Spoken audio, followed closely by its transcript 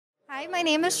Hi, my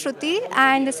name is Shruti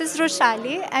and this is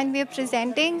Vrushali, and we are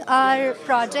presenting our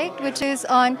project which is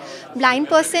on blind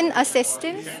person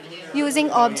assistance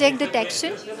using object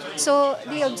detection. So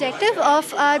the objective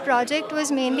of our project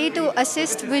was mainly to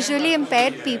assist visually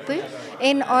impaired people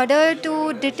in order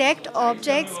to detect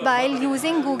objects while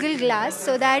using Google Glass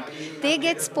so that they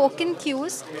get spoken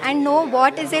cues and know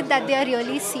what is it that they are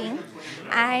really seeing.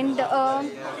 And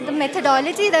the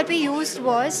methodology that we used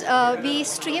was we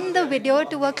streamed the video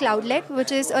to a cloudlet,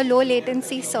 which is a low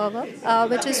latency server,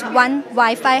 which is one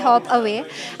Wi-Fi hop away,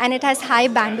 and it has high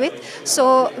bandwidth.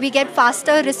 So we get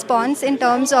faster response in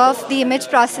terms of the image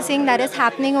processing that is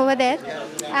happening over there.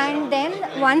 And then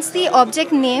once the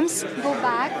object names go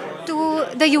back to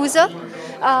the user,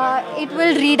 it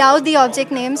will read out the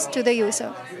object names to the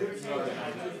user.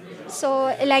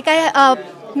 So, like I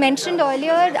mentioned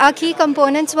earlier, our key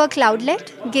components were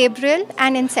Cloudlet, Gabriel,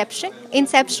 and Inception.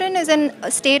 Inception is a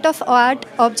state-of-art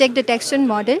object detection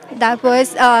model that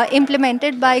was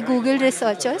implemented by Google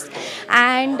researchers,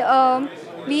 and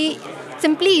we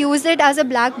simply used it as a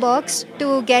black box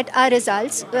to get our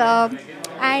results.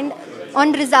 And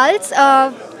on results,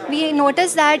 we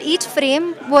noticed that each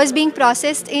frame was being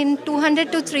processed in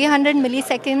 200 to 300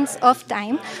 milliseconds of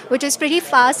time, which is pretty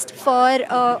fast for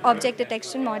object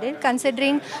detection model,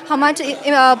 considering how much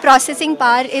processing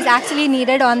power is actually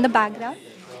needed on the background.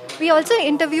 We also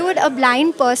interviewed a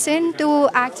blind person to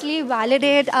actually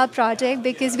validate our project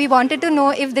because we wanted to know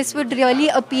if this would really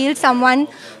appeal someone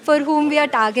for whom we are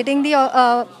targeting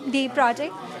the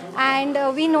project. And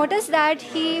we noticed that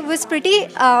he was pretty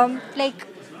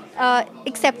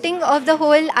accepting of the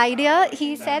whole idea.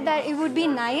 He said that it would be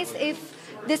nice if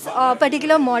this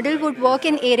particular model would work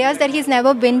in areas that he's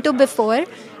never been to before,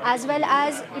 as well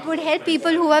as it would help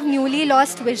people who have newly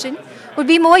lost vision. Would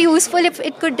be more useful if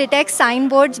it could detect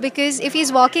signboards, because if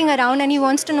he's walking around and he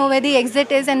wants to know where the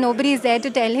exit is and nobody is there to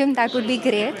tell him, that would be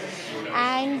great.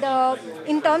 And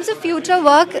in terms of future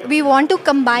work, we want to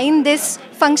combine this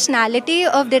functionality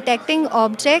of detecting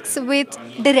objects with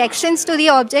directions to the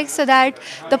object so that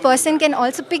the person can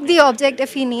also pick the object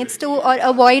if he needs to or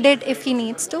avoid it if he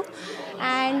needs to.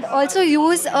 And also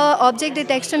use a object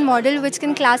detection model which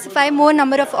can classify more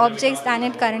number of objects than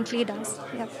it currently does.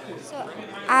 Yeah. So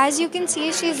as you can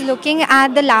see, she's looking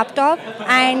at the laptop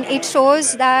and it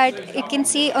shows that it can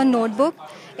see a notebook.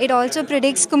 It also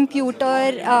predicts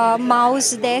computer,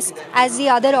 mouse, desk as the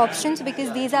other options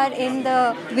because these are in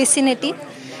the vicinity.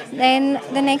 Then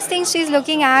the next thing she's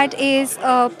looking at is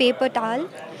a paper towel,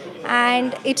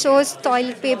 and it shows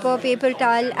toilet paper, paper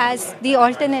towel as the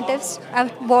alternatives of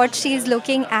what she's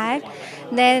looking at.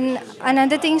 Then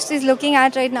another thing she's looking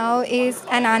at right now is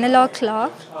an analog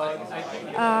clock.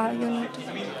 You need to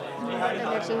move it a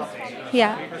little.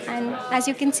 Yeah, and as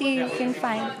you can see, you can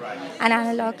find an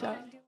analog clock.